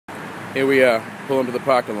Here we are, pulling to the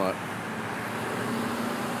parking lot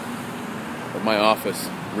of my office,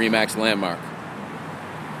 RE/MAX Landmark.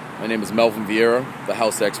 My name is Melvin Vieira, the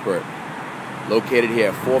house expert. Located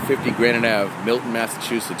here, 450 Granite Ave, Milton,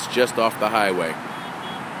 Massachusetts, just off the highway.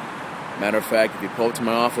 Matter of fact, if you pull up to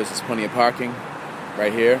my office, there's plenty of parking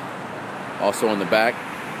right here, also in the back.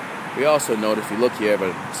 We also note, if you look here, have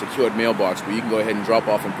a secured mailbox where you can go ahead and drop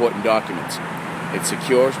off important documents. It's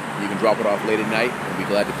secure. You can drop it off late at night. We'll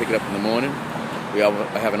be glad to pick it up in the morning.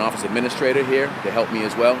 I have an office administrator here to help me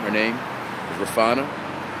as well. Her name is Rafana.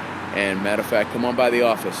 And matter of fact, come on by the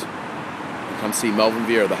office and come see Melvin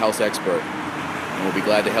Vieira, the house expert. And we'll be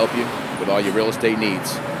glad to help you with all your real estate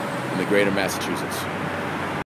needs in the greater Massachusetts.